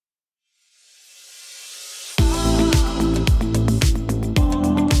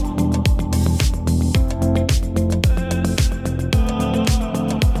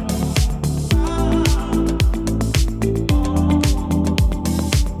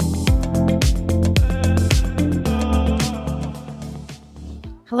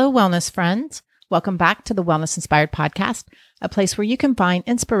Hello, wellness friends. Welcome back to the Wellness Inspired Podcast, a place where you can find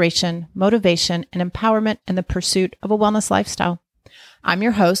inspiration, motivation, and empowerment in the pursuit of a wellness lifestyle. I'm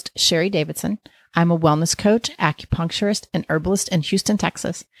your host, Sherry Davidson. I'm a wellness coach, acupuncturist, and herbalist in Houston,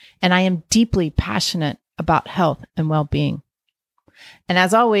 Texas, and I am deeply passionate about health and well-being. And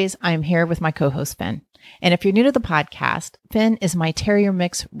as always, I am here with my co-host, Finn. And if you're new to the podcast, Finn is my terrier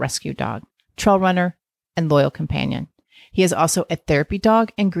mix rescue dog, trail runner, and loyal companion. He is also a therapy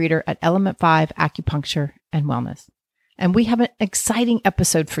dog and greeter at Element 5 Acupuncture and Wellness. And we have an exciting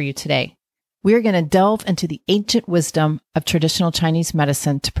episode for you today. We are going to delve into the ancient wisdom of traditional Chinese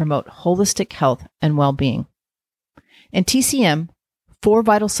medicine to promote holistic health and well-being. In TCM, 4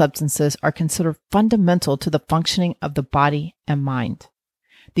 vital substances are considered fundamental to the functioning of the body and mind.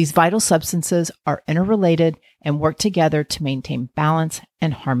 These vital substances are interrelated and work together to maintain balance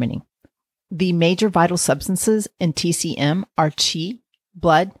and harmony. The major vital substances in TCM are qi,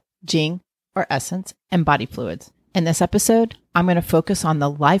 blood, jing, or essence, and body fluids. In this episode, I'm going to focus on the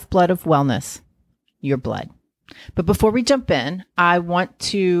lifeblood of wellness, your blood. But before we jump in, I want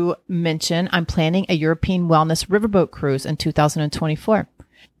to mention I'm planning a European wellness riverboat cruise in 2024.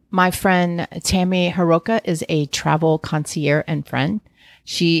 My friend Tammy Haroka is a travel concierge and friend.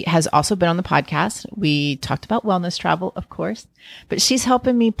 She has also been on the podcast. We talked about wellness travel, of course, but she's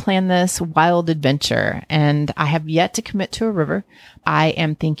helping me plan this wild adventure, and I have yet to commit to a river. I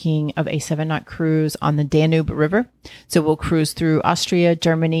am thinking of a 7-night cruise on the Danube River. So we'll cruise through Austria,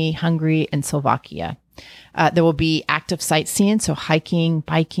 Germany, Hungary, and Slovakia. There will be active sightseeing, so hiking,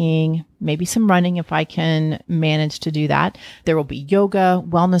 biking, maybe some running if I can manage to do that. There will be yoga,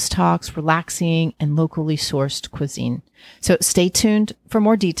 wellness talks, relaxing, and locally sourced cuisine. So stay tuned for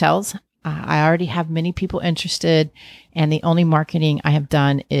more details. I already have many people interested, and the only marketing I have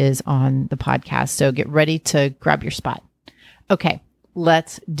done is on the podcast. So get ready to grab your spot. Okay,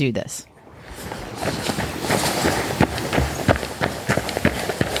 let's do this.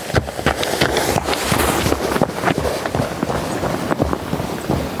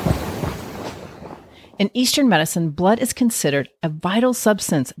 In Eastern medicine, blood is considered a vital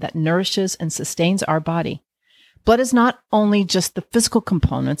substance that nourishes and sustains our body. Blood is not only just the physical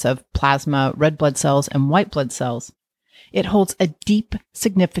components of plasma, red blood cells, and white blood cells. It holds a deep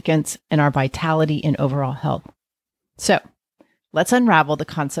significance in our vitality and overall health. So, let's unravel the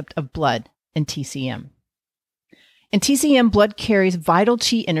concept of blood in TCM. In TCM, blood carries vital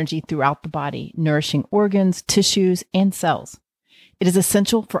qi energy throughout the body, nourishing organs, tissues, and cells. It is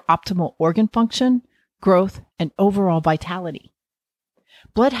essential for optimal organ function, growth, and overall vitality.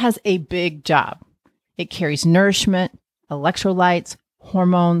 Blood has a big job. It carries nourishment, electrolytes,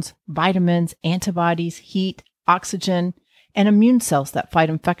 hormones, vitamins, antibodies, heat, oxygen, and immune cells that fight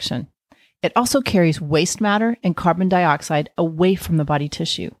infection. It also carries waste matter and carbon dioxide away from the body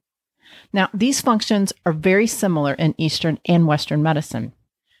tissue. Now, these functions are very similar in Eastern and Western medicine.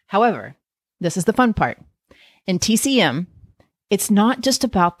 However, this is the fun part. In TCM, it's not just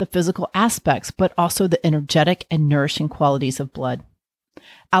about the physical aspects, but also the energetic and nourishing qualities of blood.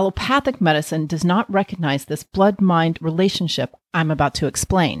 Allopathic medicine does not recognize this blood-mind relationship I'm about to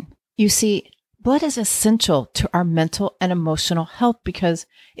explain. You see, blood is essential to our mental and emotional health because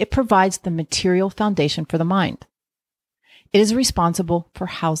it provides the material foundation for the mind. It is responsible for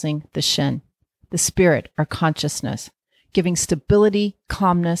housing the shen, the spirit or consciousness, giving stability,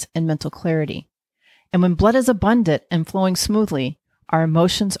 calmness, and mental clarity. And when blood is abundant and flowing smoothly, our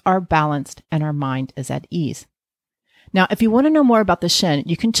emotions are balanced and our mind is at ease. Now, if you want to know more about the Shen,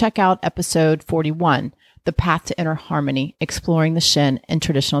 you can check out episode 41, The Path to Inner Harmony, exploring the Shen in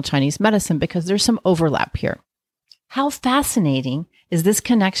traditional Chinese medicine, because there's some overlap here. How fascinating is this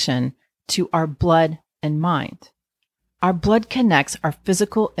connection to our blood and mind? Our blood connects our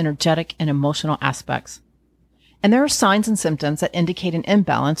physical, energetic, and emotional aspects. And there are signs and symptoms that indicate an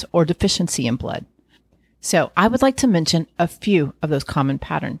imbalance or deficiency in blood. So I would like to mention a few of those common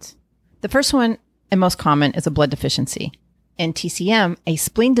patterns. The first one and most common is a blood deficiency. In TCM, a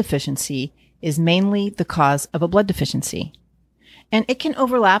spleen deficiency is mainly the cause of a blood deficiency. And it can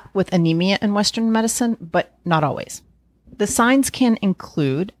overlap with anemia in Western medicine, but not always. The signs can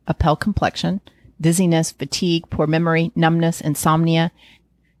include a pale complexion, dizziness, fatigue, poor memory, numbness, insomnia.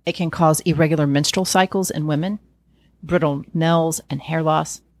 It can cause irregular menstrual cycles in women, brittle nails, and hair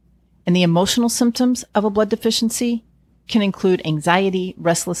loss. And the emotional symptoms of a blood deficiency can include anxiety,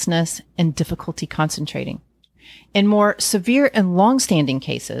 restlessness, and difficulty concentrating. In more severe and long-standing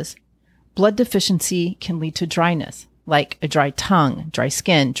cases, blood deficiency can lead to dryness, like a dry tongue, dry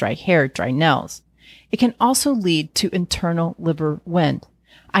skin, dry hair, dry nails. It can also lead to internal liver wind.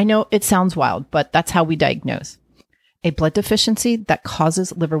 I know it sounds wild, but that's how we diagnose. A blood deficiency that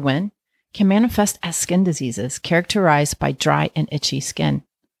causes liver wind can manifest as skin diseases characterized by dry and itchy skin.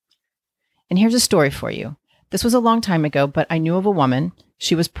 And here's a story for you. This was a long time ago, but I knew of a woman.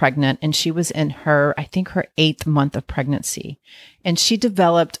 She was pregnant and she was in her 8th month of pregnancy. And she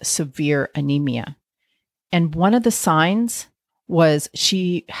developed severe anemia. And one of the signs was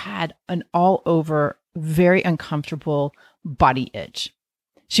she had an all over, very uncomfortable body itch.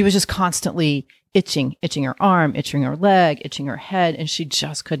 She was just constantly itching her arm, itching her leg, itching her head, and she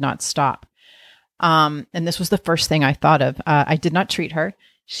just could not stop. And this was the first thing I thought of. I did not treat her.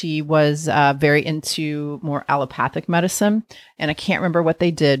 She was very into more allopathic medicine, and I can't remember what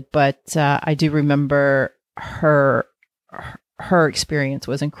they did, but I do remember her experience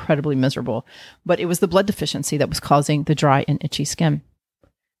was incredibly miserable. But it was the blood deficiency that was causing the dry and itchy skin.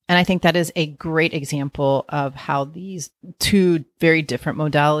 And I think that is a great example of how these two very different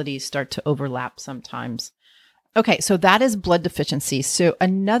modalities start to overlap sometimes. Okay, so that is blood deficiency. So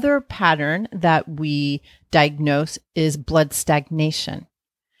another pattern that we diagnose is blood stagnation.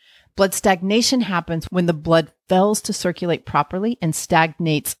 Blood stagnation happens when the blood fails to circulate properly and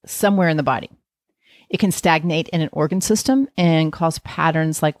stagnates somewhere in the body. It can stagnate in an organ system and cause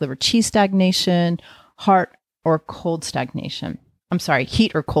patterns like liver qi stagnation, heart or cold stagnation.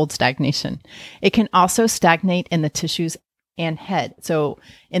 Heat or cold stagnation. It can also stagnate in the tissues and head. So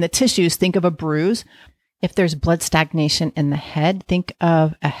in the tissues, think of a bruise. If there's blood stagnation in the head, think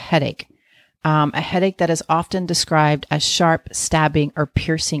of a headache. A headache that is often described as sharp, stabbing, or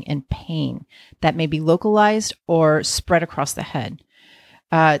piercing in pain that may be localized or spread across the head.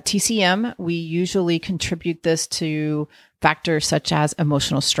 TCM, we usually contribute this to factors such as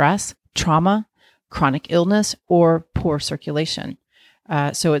emotional stress, trauma, chronic illness, or poor circulation.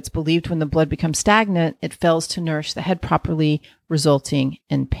 So it's believed when the blood becomes stagnant, it fails to nourish the head properly, resulting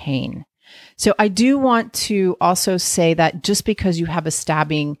in pain. So I do want to also say that just because you have a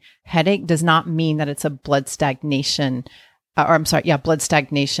stabbing headache does not mean that it's a blood stagnation blood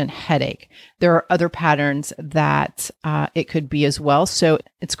stagnation headache. There are other patterns that it could be as well. So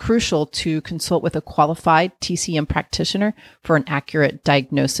it's crucial to consult with a qualified TCM practitioner for an accurate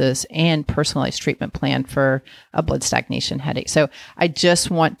diagnosis and personalized treatment plan for a blood stagnation headache. So I just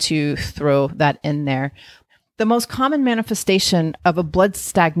want to throw that in there. The most common manifestation of a blood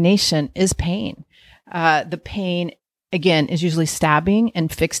stagnation is pain. The pain, again, is usually stabbing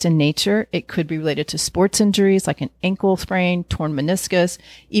and fixed in nature. It could be related to sports injuries like an ankle sprain, torn meniscus,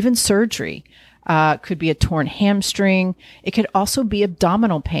 even surgery. Could be a torn hamstring. It could also be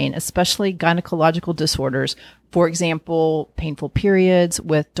abdominal pain, especially gynecological disorders. For example, painful periods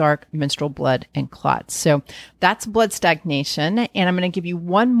with dark menstrual blood and clots. So that's blood stagnation. And I'm going to give you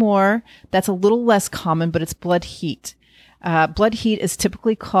one more that's a little less common, but it's blood heat. Blood heat is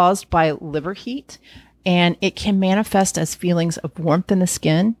typically caused by liver heat, and it can manifest as feelings of warmth in the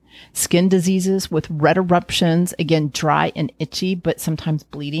skin diseases with red eruptions, again, dry and itchy, but sometimes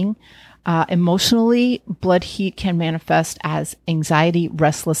bleeding. Emotionally, blood heat can manifest as anxiety,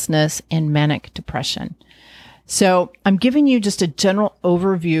 restlessness, and manic depression. So I'm giving you just a general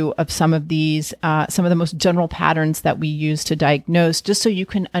overview of some of these, some of the most general patterns that we use to diagnose, just so you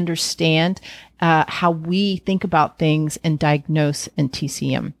can understand how we think about things and diagnose in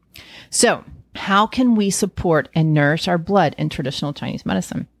TCM. So how can we support and nourish our blood in traditional Chinese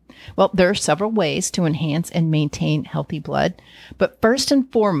medicine? Well, there are several ways to enhance and maintain healthy blood. But first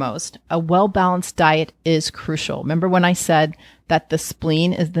and foremost, a well-balanced diet is crucial. Remember when I said that the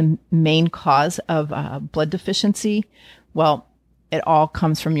spleen is the main cause of blood deficiency? Well, it all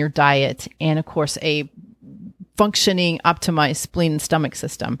comes from your diet and, of course, a functioning, optimized spleen and stomach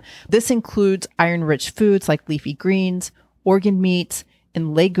system. This includes iron-rich foods like leafy greens, organ meats,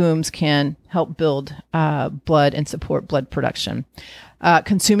 and legumes can help build blood and support blood production.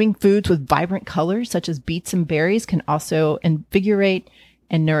 Consuming foods with vibrant colors, such as beets and berries, can also invigorate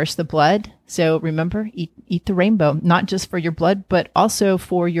and nourish the blood. So remember, eat the rainbow, not just for your blood, but also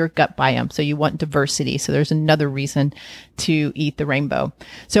for your gut biome. So you want diversity. So there's another reason to eat the rainbow.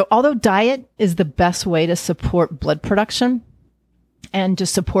 So although diet is the best way to support blood production and to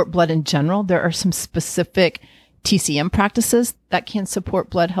support blood in general, there are some specific TCM practices that can support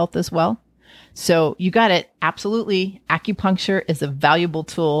blood health as well. So you got it. Absolutely. Acupuncture is a valuable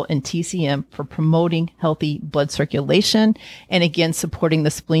tool in TCM for promoting healthy blood circulation and, again, supporting the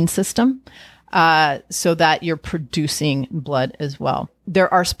spleen system so that you're producing blood as well.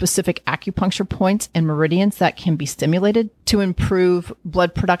 There are specific acupuncture points and meridians that can be stimulated to improve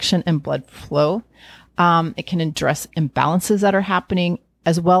blood production and blood flow. It can address imbalances that are happening,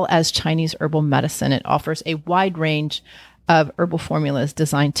 as well as Chinese herbal medicine. It offers a wide range of herbal formulas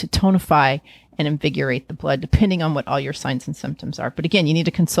designed to tonify and invigorate the blood, depending on what all your signs and symptoms are. But again, you need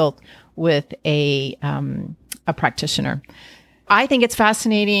to consult with a practitioner. I think it's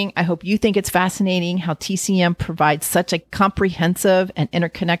fascinating. I hope you think it's fascinating how TCM provides such a comprehensive and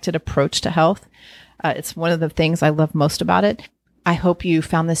interconnected approach to health. It's one of the things I love most about it. I hope you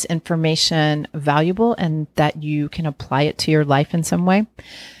found this information valuable and that you can apply it to your life in some way.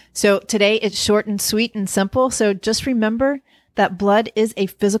 So today it's short and sweet and simple. So just remember that blood is a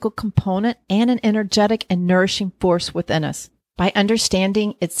physical component and an energetic and nourishing force within us. By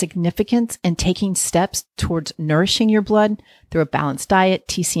understanding its significance and taking steps towards nourishing your blood through a balanced diet,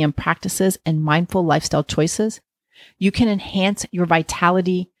 TCM practices, and mindful lifestyle choices, you can enhance your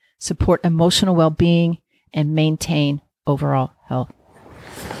vitality, support emotional well-being, and maintain overall health.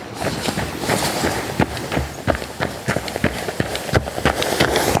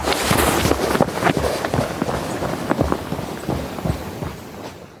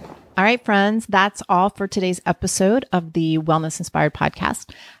 All right, friends, that's all for today's episode of the Wellness Inspired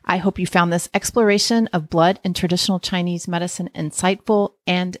podcast. I hope you found this exploration of blood and traditional Chinese medicine insightful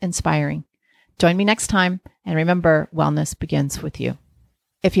and inspiring. Join me next time, and remember, wellness begins with you.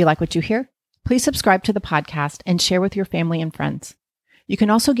 If you like what you hear, please subscribe to the podcast and share with your family and friends. You can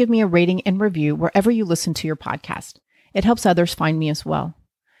also give me a rating and review wherever you listen to your podcast. It helps others find me as well.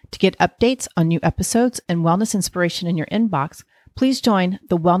 To get updates on new episodes and wellness inspiration in your inbox, please join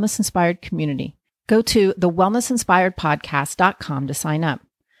the Wellness Inspired community. Go to thewellnessinspiredpodcast.com to sign up.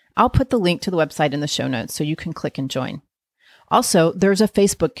 I'll put the link to the website in the show notes so you can click and join. Also, there's a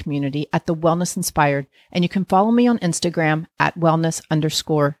Facebook community at The Wellness Inspired, and you can follow me on Instagram at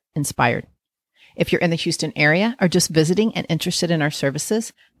wellness_inspired. If you're in the Houston area or just visiting and interested in our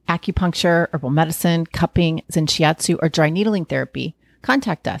services, acupuncture, herbal medicine, cupping, zen shiatsu, or dry needling therapy,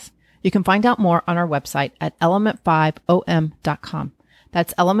 contact us. You can find out more on our website at element5om.com.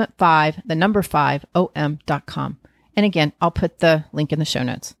 That's element5om.com. And again, I'll put the link in the show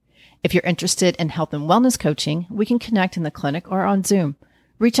notes. If you're interested in health and wellness coaching, we can connect in the clinic or on Zoom.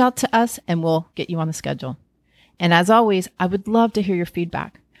 Reach out to us and we'll get you on the schedule. And as always, I would love to hear your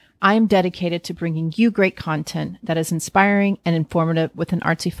feedback. I am dedicated to bringing you great content that is inspiring and informative with an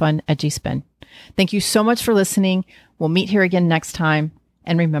artsy, fun, edgy spin. Thank you so much for listening. We'll meet here again next time.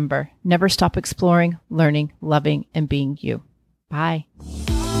 And remember, never stop exploring, learning, loving, and being you. Bye.